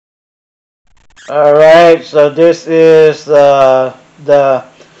Alright, so this is the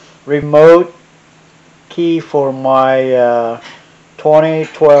remote key for my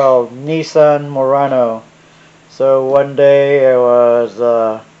 2012 Nissan Murano. So one day I was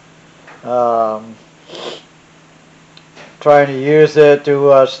um, trying to use it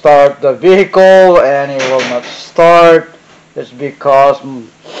to start the vehicle and it will not start. It's because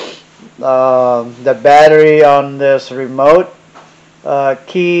the battery on this remote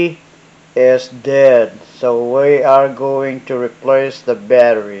key is dead, so we are going to replace the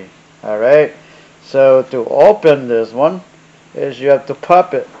battery. Alright, so to open this one is you have to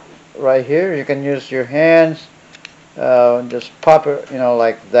pop it right here. You can use your hands, just pop it,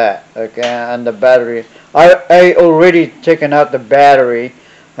 like that. Okay, and the battery, I already taken out the battery.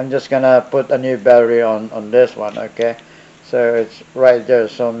 I'm just gonna put a new battery on this one. Okay, so it's right there.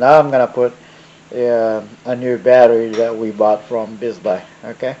 So now I'm gonna put a new battery that we bought from Best Buy.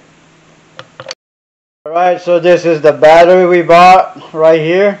 Okay. Alright, so this is the battery we bought right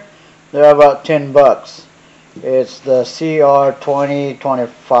here. They're about 10 bucks. It's the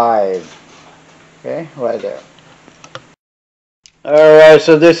CR2025. Okay, right there. Alright,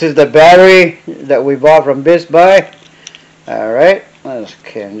 so this is the battery that we bought from Best Buy. Alright,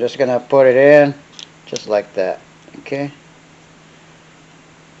 okay, I'm just gonna put it in just like that. Okay,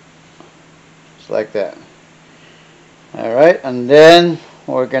 just like that. Alright, and then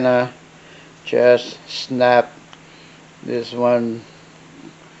we're gonna just snap this one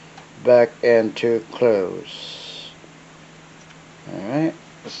back into close. Alright,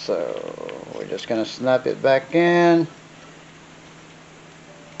 so we're just gonna snap it back in.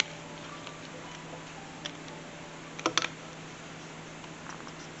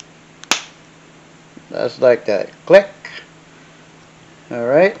 That's like that. Click.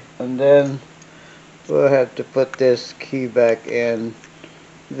 Alright, and then we'll have to put this key back in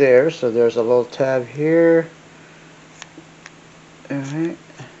there. So there's a little tab here. Alright.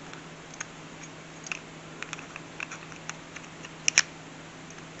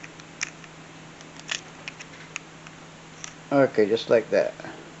 Okay, just like that.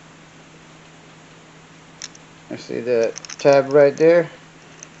 I see that tab right there.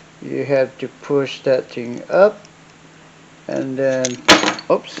 You have to push that thing up and then,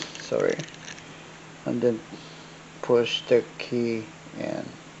 oops, sorry, and then push the key in.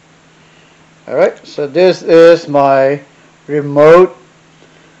 Alright, so this is my remote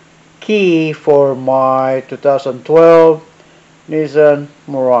key for my 2012 Nissan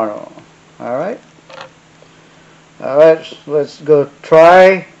Murano. Alright, let's go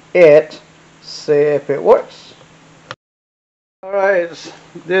try it, see if it works. Alright,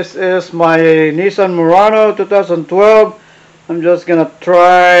 this is my Nissan Murano 2012. I'm just gonna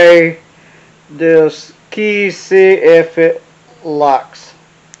try this key, see if it locks.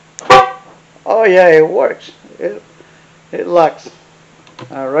 Oh yeah, it works. It locks.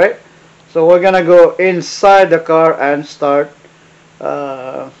 Alright, so we're gonna go inside the car and start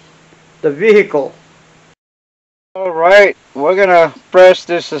the vehicle. Alright, we're gonna press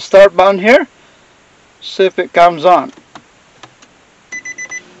this start button here, see if it comes on.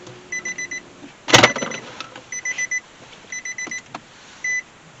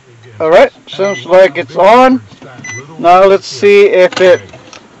 Alright, seems like it's on. Now let's see if it,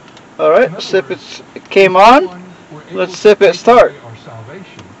 alright, see if it came on. Let's see if it starts.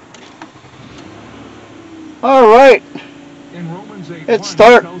 Alright, it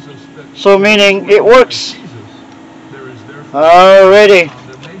starts, so meaning it works. Alrighty,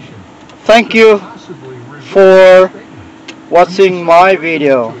 thank you for watching my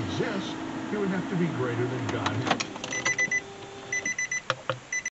video.